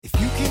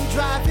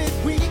drive it,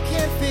 we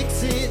can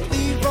fix it.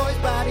 Leroy's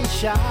Body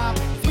Shop.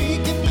 We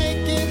can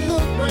make it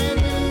look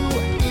brand new.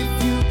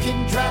 If you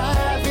can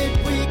drive it,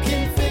 we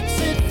can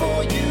fix it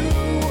for you.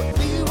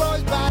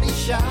 Leroy's Body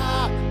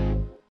Shop.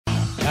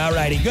 All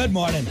righty, good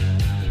morning.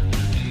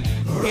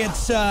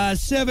 It's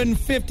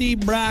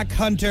 7:50, Brock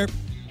Hunter.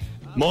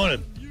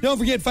 Morning. Don't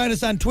forget, find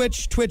us on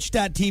Twitch,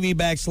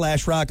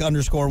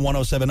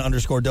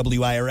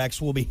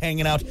 twitch.tv/rock_107_WIRX. We'll be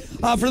hanging out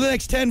for the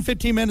next 10,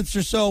 15 minutes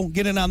or so.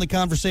 Get in on the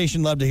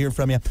conversation. Love to hear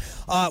from you.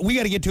 We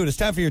got to get to it. It's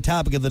time for your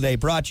topic of the day,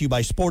 brought to you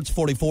by Sports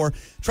 44.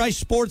 Try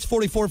Sports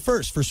 44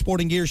 first for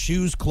sporting gear,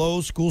 shoes,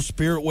 clothes, school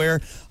spirit wear,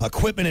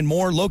 equipment, and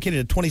more. Located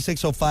at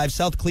 2605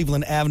 South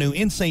Cleveland Avenue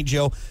in St.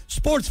 Joe.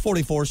 Sports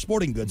 44,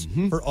 sporting goods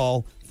for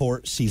all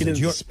 4 seasons.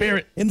 Get in the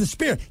spirit. In the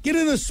spirit. Get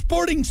in the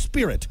sporting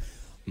spirit.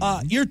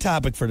 Your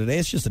topic for today,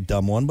 it's just a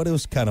dumb one, but it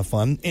was kind of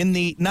fun. In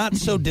the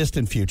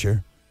not-so-distant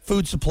future,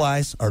 food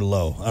supplies are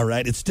low, all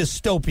right? It's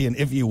dystopian,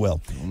 if you will.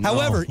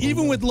 However,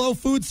 even with low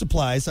food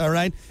supplies, all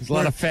right? There's a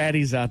lot of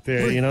fatties out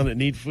there, that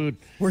need food.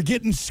 We're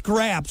getting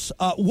scraps.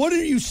 What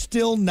are you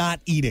still not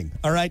eating,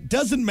 all right?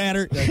 Doesn't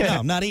matter. No,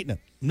 I'm not eating it.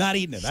 Not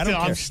eating it. I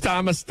don't care.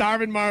 I'm a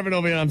starving Marvin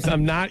over here.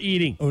 I'm not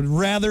eating. I would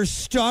rather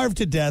starve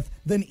to death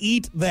than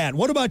eat that.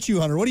 What about you,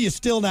 Hunter? What are you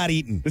still not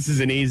eating? This is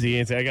an easy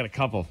answer. I got a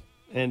couple.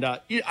 And,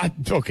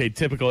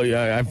 typically,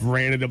 I've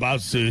ranted about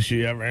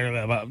sushi. I've ranted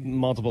about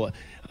multiple.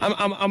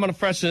 I'm going to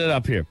freshen it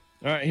up here.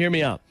 All right, hear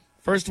me out.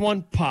 First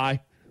one, pie.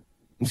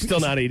 I'm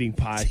still not eating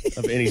pie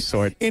of any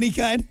sort. Any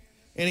kind?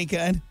 Any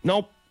kind?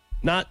 Nope.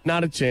 Not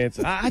a chance.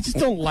 I just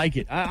don't like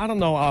it. I don't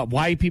know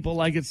why people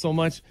like it so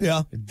much.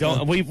 Yeah.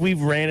 We've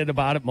ranted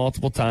about it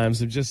multiple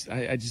times. I just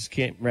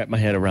can't wrap my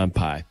head around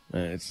pie.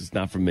 It's just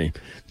not for me.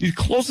 The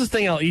closest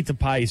thing I'll eat to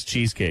pie is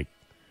cheesecake.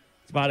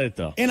 About it,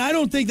 though. And I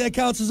don't think that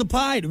counts as a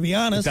pie, to be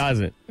honest. It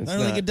doesn't. I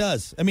don't think it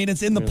does. I mean,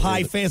 it's in the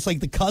pie fan. It's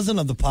like the cousin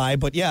of the pie,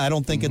 but yeah, I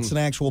don't think it's an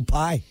actual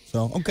pie.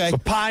 So, okay. So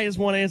pie is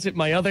one answer.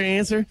 My other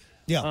answer,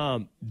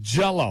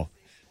 Jell-O.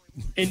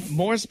 And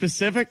more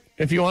specific,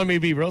 if you want me to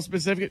be real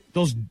specific,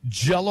 those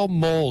Jell-O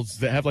molds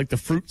that have like the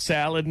fruit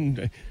salad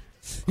and...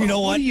 You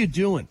know what? What are you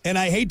doing? And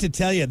I hate to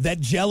tell you,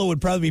 that Jell-O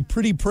would probably be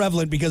pretty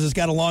prevalent because it's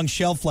got a long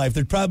shelf life.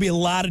 There'd probably be a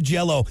lot of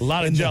Jell-O. A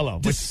lot of Jell-O.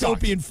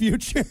 Dystopian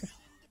future.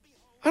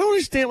 I don't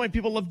understand why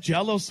people love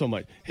Jell-O so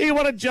much. Hey, you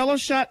want a Jell-O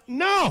shot?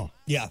 No.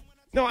 Yeah.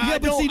 No, I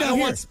don't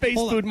want space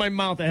food in my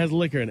mouth that has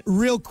liquor in it.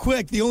 Real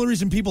quick, the only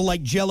reason people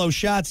like Jell-O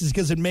shots is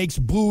because it makes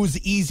booze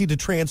easy to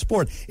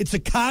transport. It's a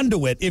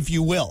conduit, if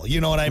you will. You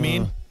know what I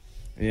mean?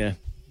 Yeah.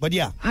 But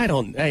yeah.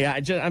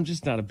 I'm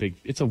just not a big...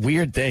 It's a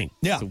weird thing.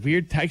 Yeah. It's a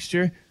weird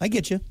texture. I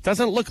get you.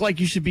 Doesn't look like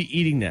you should be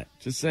eating that.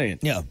 Just saying.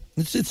 Yeah.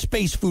 It's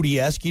space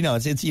foodie-esque.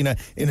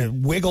 It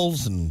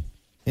wiggles and...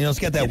 it's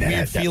got that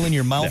weird feel in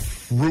your mouth.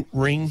 That fruit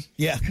ring.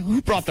 Yeah.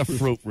 Who brought the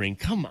fruit ring?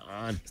 Come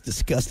on. It's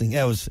disgusting.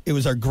 Yeah, it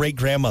was our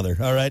great-grandmother,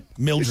 all right?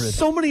 Mildred. There's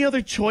so many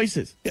other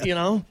choices,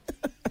 And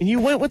you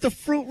went with the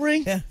fruit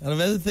ring? Yeah, out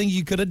of other things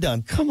you could have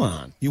done. Come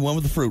on. You went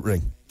with the fruit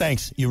ring.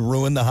 Thanks. You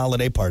ruined the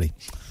holiday party.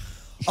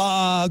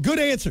 Good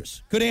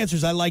answers. Good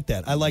answers. I like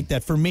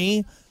that. For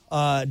me...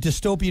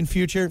 dystopian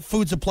future,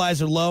 food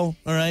supplies are low,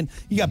 all right?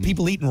 You got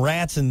people eating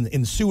rats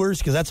in sewers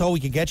because that's all we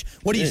can catch.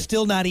 What are you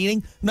still not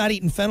eating? I'm not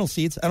eating fennel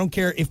seeds. I don't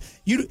care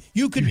if you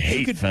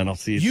could fennel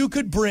seeds. You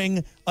could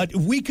bring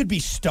we could be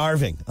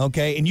starving,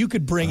 okay? And you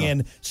could bring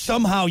in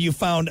somehow you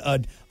found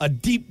a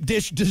deep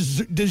dish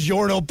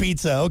DiGiorno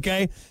pizza,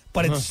 okay?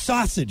 But it's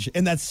sausage,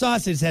 and that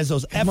sausage has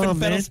those effing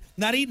fennels.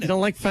 Not eating it. You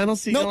don't like fennel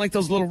seeds? Nope. You don't like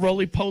those little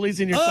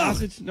roly-polies in your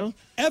sausage? No?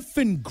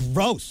 Effing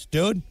gross,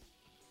 dude.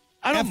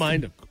 I don't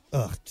mind them.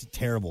 Ugh, it's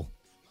terrible.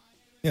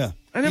 Yeah.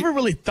 I never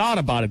really thought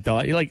about it, though.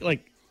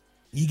 Like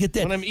you get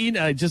that. When I'm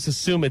eating, I just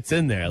assume it's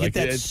in there. Get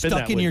that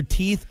stuck in your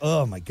teeth.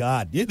 Oh, my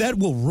God. That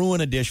will ruin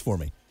a dish for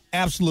me.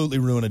 Absolutely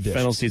ruin a dish.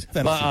 Fennel seeds.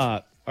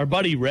 Our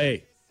buddy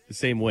Ray, the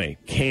same way,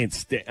 can't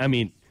stand. I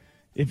mean,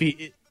 if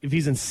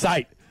he's in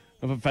sight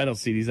of a fennel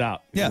seed, he's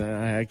out.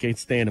 Yeah. I can't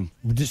stand him.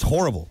 Just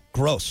horrible.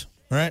 Gross.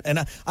 All right.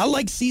 And I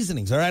like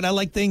seasonings. All right. I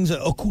like things,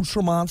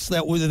 accoutrements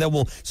that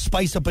will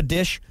spice up a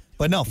dish.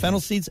 But no,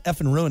 fennel seeds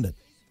effing ruined it.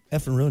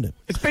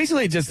 It's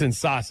basically just in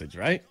sausage,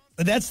 right?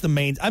 That's the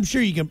main. I'm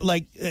sure you can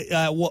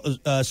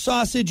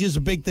sausage is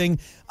a big thing.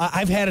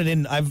 I've had it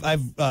in. I've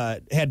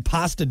had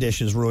pasta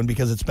dishes ruined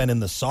because it's been in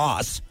the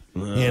sauce.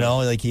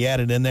 Like you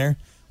add it in there,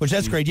 which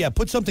that's great. Yeah,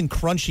 put something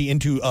crunchy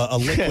into a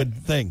liquid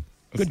thing.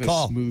 Good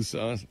call. Smooth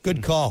sauce.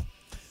 Good call.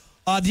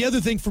 The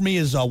other thing for me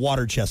is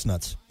water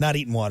chestnuts. Not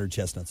eating water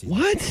chestnuts either.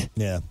 What?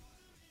 Yeah.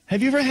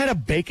 Have you ever had a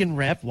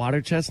bacon-wrapped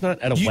water chestnut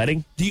at a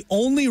wedding? The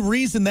only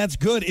reason that's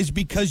good is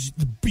because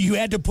you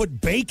had to put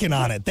bacon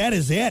on it. That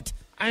is it.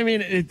 I mean,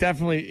 it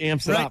definitely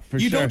amps it up, for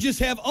sure. You don't just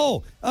have,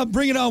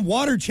 bring it on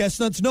water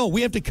chestnuts. No,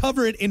 we have to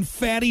cover it in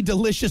fatty,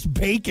 delicious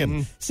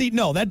bacon. See,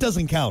 no, that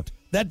doesn't count.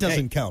 That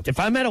doesn't count. If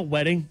I'm at a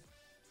wedding,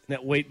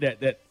 that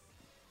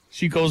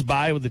She goes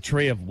by with a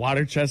tray of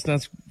water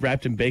chestnuts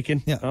wrapped in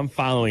bacon. Yeah. I'm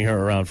following her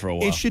around for a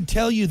while. It should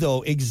tell you,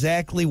 though,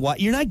 exactly why.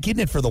 You're not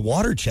getting it for the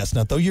water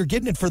chestnut, though. You're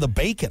getting it for the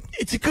bacon.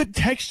 It's a good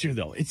texture,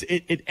 though.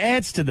 It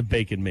adds to the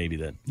bacon, maybe,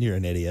 then. You're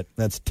an idiot.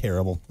 That's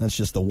terrible. That's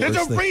just the worst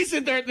There's a thing.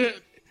 reason there's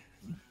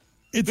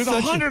It's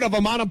 100 of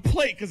them on a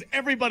plate because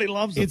everybody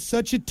loves them. It's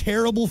such a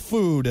terrible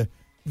food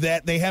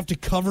that they have to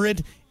cover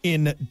it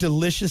in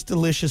delicious,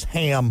 delicious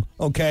ham,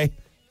 okay?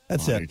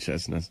 That's water it.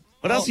 chestnuts.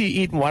 What else are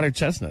you eating water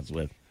chestnuts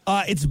with?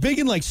 It's big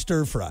in, like,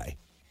 stir-fry.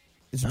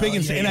 It's big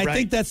in, yeah, and you're I right.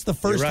 think that's the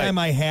first You're right. time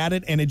I had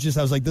it, and I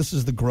was like, this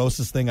is the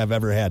grossest thing I've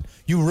ever had.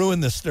 You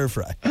ruined the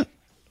stir-fry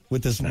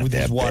with this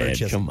that water bad.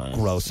 chestnut. Come on.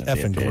 Gross. Not that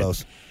Effing bad.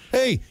 gross.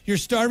 Hey, you're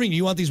starving.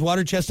 You want these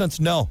water chestnuts?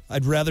 No.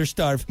 I'd rather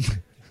starve.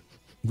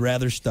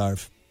 Rather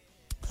starve.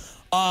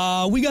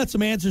 We got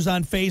some answers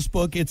on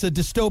Facebook. It's a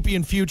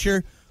dystopian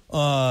future.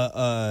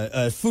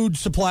 Food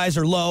supplies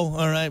are low.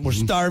 All right, we're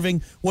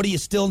starving. What are you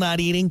still not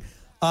eating?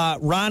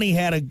 Ronnie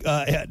had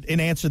an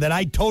answer that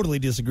I totally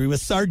disagree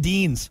with.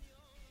 Sardines.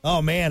 Oh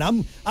man,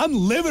 I'm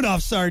living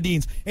off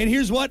sardines. And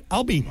here's what: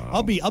 I'll be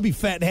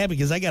fat and happy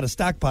because I got a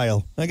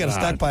stockpile. I got a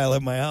stockpile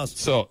at my house.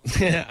 So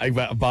I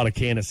bought a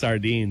can of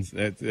sardines.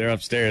 They're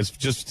upstairs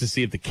just to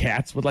see if the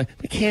cats would like.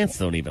 The cats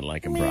don't even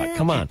like them, Brock.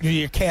 Come on.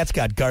 Your cat's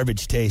got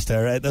garbage taste.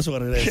 All right, that's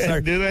what it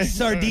is. Do they?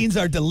 Sardines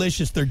are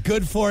delicious. They're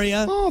good for you.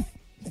 Oh,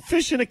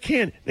 fish in a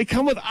can. They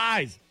come with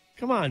eyes.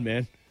 Come on,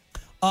 man.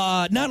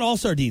 Not all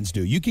sardines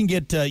do. You can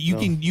get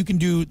you can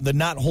do the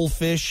not whole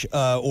fish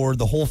or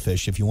the whole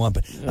fish if you want.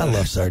 But I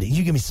love sardines.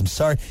 You give me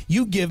some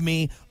You give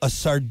me a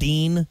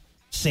sardine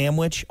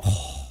sandwich.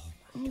 Oh,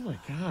 my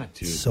God,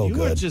 dude! So you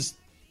good. Are just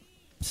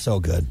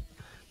so good.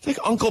 it's like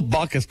Uncle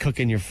Buck is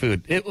cooking your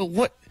food.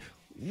 What?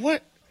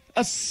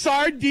 A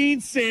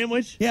sardine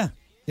sandwich? Yeah,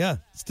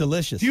 it's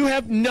delicious. Do you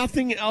have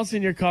nothing else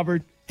in your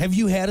cupboard? Have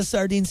you had a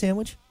sardine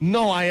sandwich?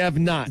 No, I have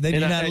not. Then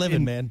And you're not living,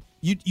 and- man.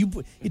 You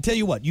tell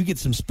you what. You get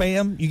some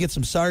Spam. You get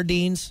some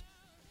sardines.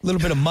 A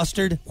little bit of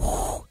mustard.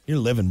 Whew, you're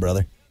living,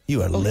 brother.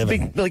 You are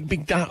living.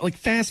 Like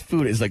fast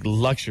food is like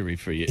luxury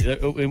for you.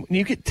 When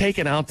you get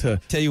taken out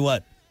to, Tell you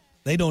what.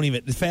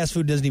 Fast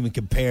food doesn't even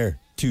compare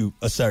to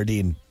a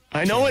sardine.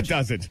 I know it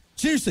doesn't.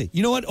 Seriously,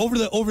 you know what?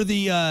 Over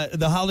the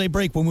holiday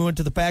break when we went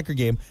to the Packer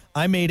game,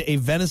 I made a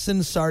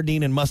venison,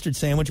 sardine, and mustard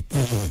sandwich.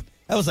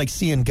 That was like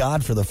seeing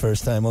God for the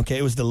first time. Okay,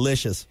 it was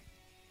delicious,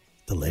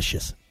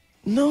 delicious.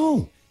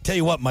 No, Tell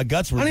you what, my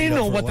guts were. I don't even beat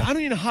up know for a while. I don't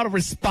even know how to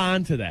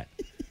respond to that.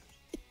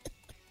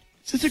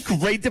 Such a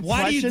great depression.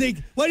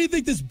 Why do you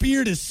think this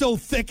beard is so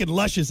thick and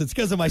luscious? It's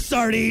because of my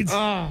sardines.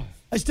 Ah.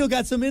 I still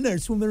got some in there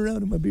swimming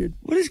around in my beard.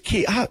 What is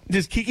Kiki?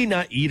 Does Kiki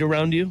not eat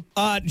around you?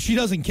 She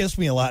doesn't kiss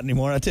me a lot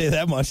anymore. I'll tell you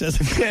that much.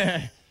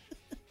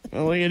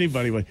 Well, like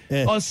anybody would.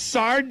 Yeah. A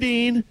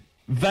sardine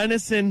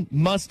venison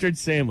mustard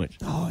sandwich.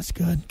 Oh, it's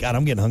good. God,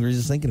 I'm getting hungry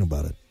just thinking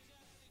about it.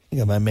 I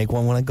think I might make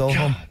one when I go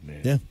home.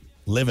 Man. Yeah,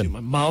 living. My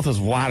mouth is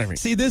watering.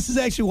 See, this is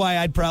actually why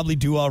I'd probably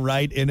do all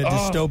right in a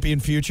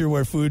dystopian future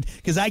where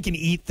because I can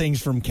eat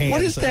things from cans.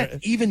 What does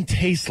that even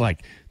taste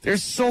like?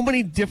 There's so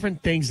many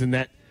different things in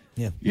that.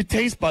 Yeah. Your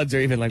taste buds are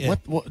even like, Yeah.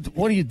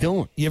 what are you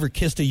doing? You ever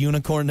kissed a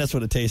unicorn? That's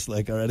what it tastes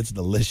like. All right, it's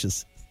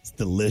delicious. It's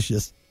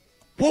delicious.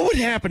 What would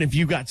happen if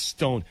you got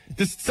stoned?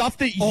 The stuff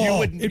that you Oh,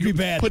 would it'd be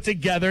bad. put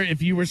together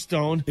if you were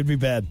stoned. It'd be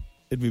bad.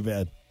 It'd be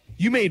bad.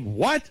 You made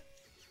what?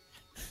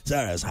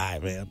 Sorry, I was high,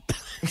 man.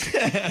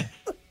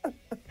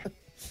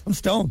 I'm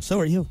stoned. So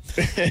are you.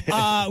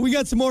 We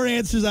got some more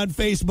answers on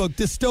Facebook.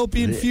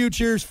 Dystopian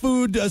futures.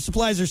 Food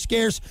supplies are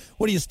scarce.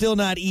 What are you still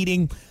not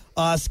eating?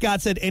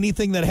 Scott said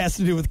anything that has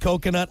to do with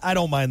coconut. I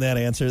don't mind that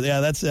answer.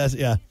 Yeah, that's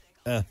yeah.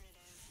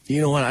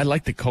 You know what? I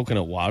like the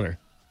coconut water.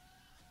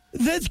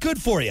 That's good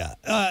for you.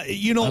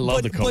 You know, I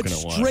love the coconut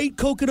but water. straight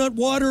coconut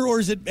water, or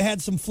has it had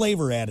some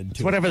flavor added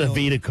to Whatever it? the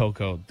Vita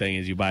Coco thing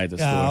is you buy at the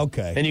store.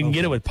 okay. And you can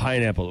get it with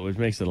pineapple, which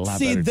makes it a lot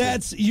See, better.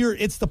 that's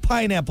it's the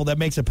pineapple that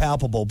makes it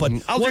palpable. But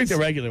I'll drink once- the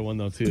regular one,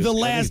 though, too. the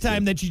last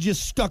time that you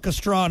just stuck a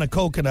straw in a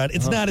coconut,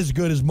 it's not as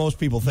good as most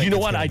people think. You know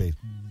it's what gonna I be.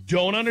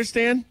 don't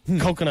understand?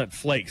 Coconut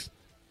flakes.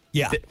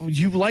 Yeah,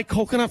 You like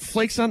coconut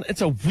flakes on? It's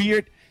a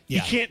weird. Yeah.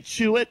 You can't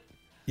chew it.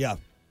 yeah.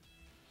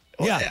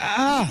 Yeah,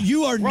 Ah,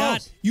 you are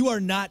gross.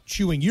 not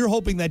chewing. You're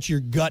hoping that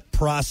your gut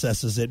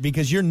processes it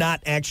because you're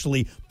not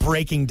actually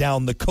breaking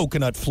down the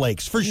coconut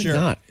flakes for sure.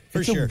 Not.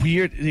 For It's sure. a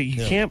weird.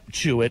 You can't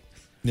chew it.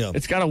 Yeah.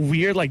 It's got a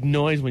weird like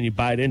noise when you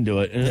bite into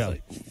it. And it's Yeah.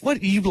 like,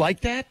 what you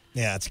like that?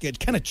 Yeah, it's good.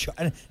 Kind of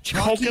chalky.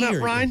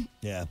 Coconut rind?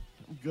 Yeah.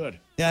 Good.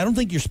 Yeah, I don't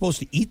think you're supposed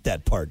to eat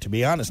that part. To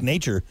be honest,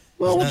 nature.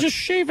 Well, is we'll not- just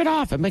shave it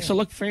off. It makes it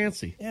look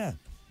fancy. yeah.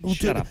 We'll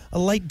Shut do up. a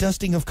light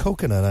dusting of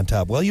coconut on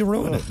top. Well, you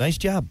ruined it. Nice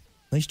job.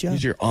 Nice job.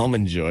 Use your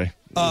almond joy.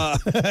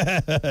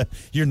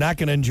 You're not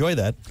going to enjoy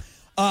that.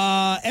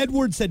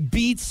 Edward said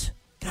beets.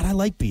 God, I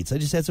like beets. I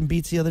just had some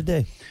beets the other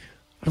day.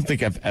 I don't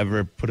think I've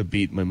ever put a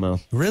beet in my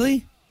mouth.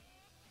 Really?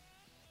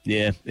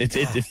 Yeah,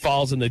 it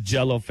falls in the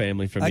Jello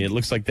family for me. It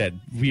looks like that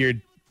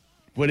weird.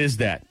 What is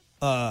that?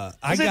 I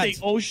Is got. it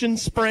the ocean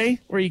spray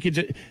where you could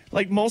just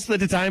like most of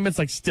the time it's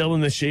like still in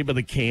the shape of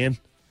the can?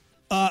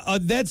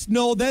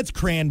 That's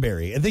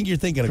cranberry. I think you're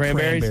thinking of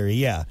cranberry.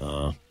 Yeah.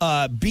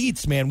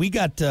 Beets, man.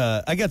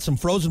 I got some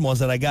frozen ones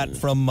that I got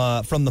from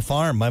the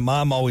farm. My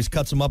mom always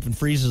cuts them up and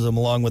freezes them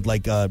along with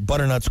like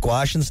butternut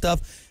squash and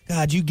stuff.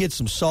 God, you get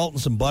some salt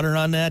and some butter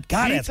on that.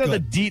 God, Beets that's are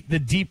good. the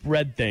deep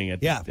red thing at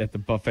the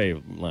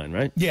buffet line,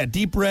 right? Yeah,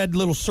 deep red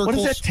little circles.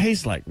 What does that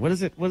taste like? What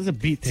does a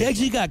beet taste It's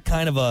actually got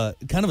kind of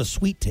a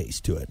sweet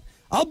taste to it.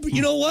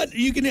 You know what?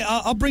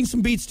 I'll bring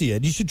some beets to you.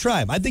 You should try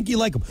them. I think you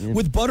like them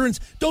with butter and.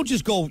 Don't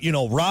just go,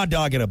 raw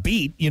dogging a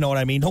beet. You know what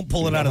I mean? Don't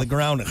pull it out of the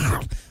ground.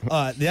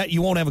 That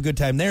you won't have a good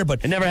time there.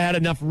 But I never had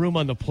enough room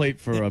on the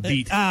plate for a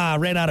beet.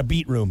 Ran out of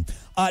beet room.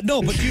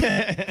 No, but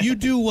you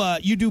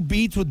do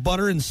beets with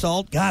butter and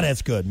salt. God,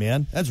 that's good,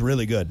 man. That's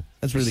really good.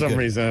 That's really good. For some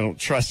reason, I don't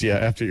trust you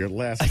after your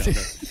last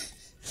comment.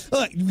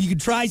 Look, you can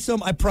try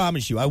some. I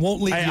promise you. I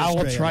won't leave you I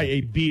will astray try on that.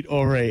 a beet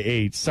or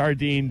a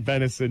sardine,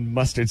 venison,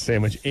 mustard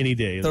sandwich any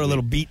day. Throw a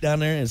little beet down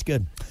there. It's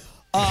good.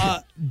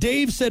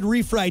 Dave said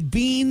refried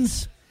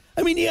beans.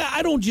 I mean, yeah,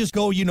 I don't just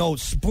go,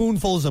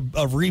 spoonfuls of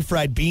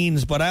refried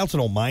beans, but I also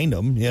don't mind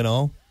them,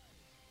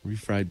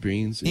 refried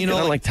beans.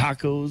 Like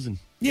tacos and.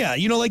 Yeah,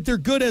 like they're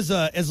good as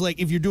like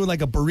if you're doing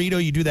like a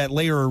burrito, you do that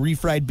layer of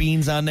refried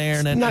beans on there,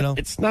 and then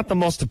it's not the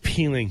most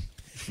appealing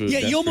food. Yeah,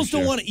 you almost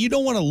don't want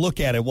to look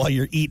at it while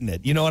you're eating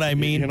it. You know what I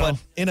mean? But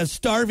in a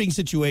starving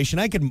situation,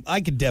 I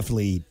could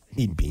definitely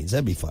eat beans.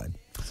 That'd be fine.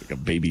 It's like a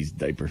baby's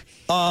diaper.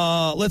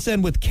 Let's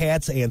end with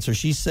Kat's answer.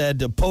 She said,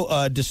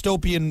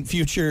 dystopian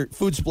future,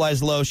 food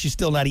supplies low. She's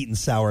still not eating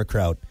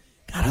sauerkraut.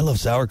 God, I love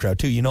sauerkraut,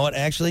 too. You know what?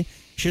 Actually,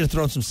 should have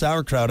thrown some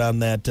sauerkraut on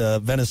that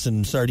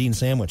venison sardine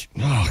sandwich.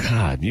 Oh,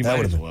 God. You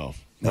might as well.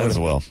 Might as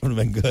well. Would have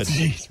been good.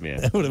 Jeez, man.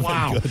 That would have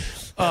been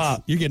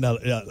good. You're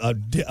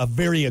getting a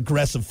very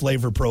aggressive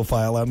flavor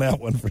profile on that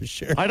one for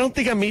sure. I don't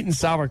think I'm eating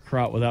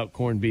sauerkraut without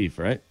corned beef,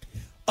 right?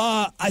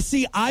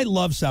 I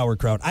love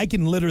sauerkraut. I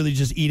can literally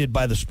just eat it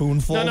by the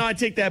spoonful. No, I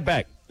take that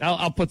back.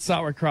 I'll put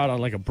sauerkraut on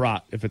like a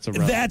brat if it's a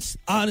round. That's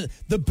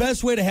the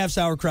best way to have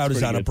sauerkraut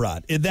is on a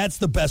brat. That's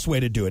the best way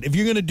to do it. If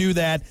you're going to do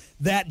that,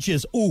 that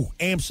just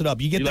amps it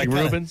up. You get you that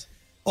like Reuben's?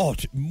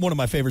 One of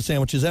my favorite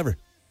sandwiches ever.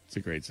 It's a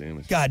great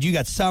sandwich. God, you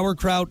got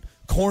sauerkraut,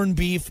 corned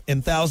beef,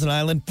 and Thousand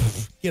Island.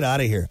 Get out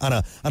of here on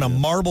a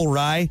marble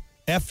rye.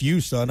 F you,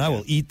 son. I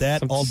will eat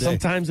that all day.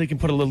 Sometimes they can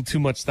put a little too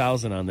much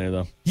thousand on there,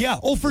 though. Yeah.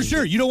 Oh, for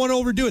sure. You don't want to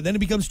overdo it. Then it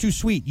becomes too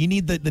sweet. You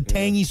need the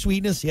tangy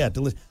sweetness. Yeah.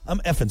 I'm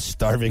effing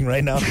starving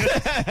right now.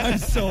 I'm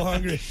so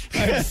hungry.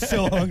 I'm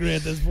so hungry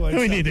at this point.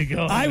 We need to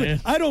go.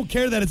 I don't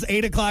care that it's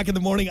 8 o'clock in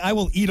the morning. I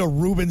will eat a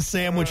Reuben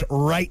sandwich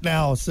right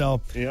now.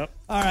 So. Yep.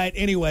 All right.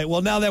 Anyway,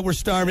 well, now that we're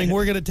starving,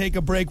 we're going to take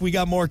a break. We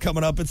got more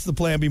coming up. It's the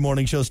Plan B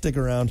Morning Show. Stick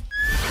around.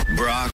 Brock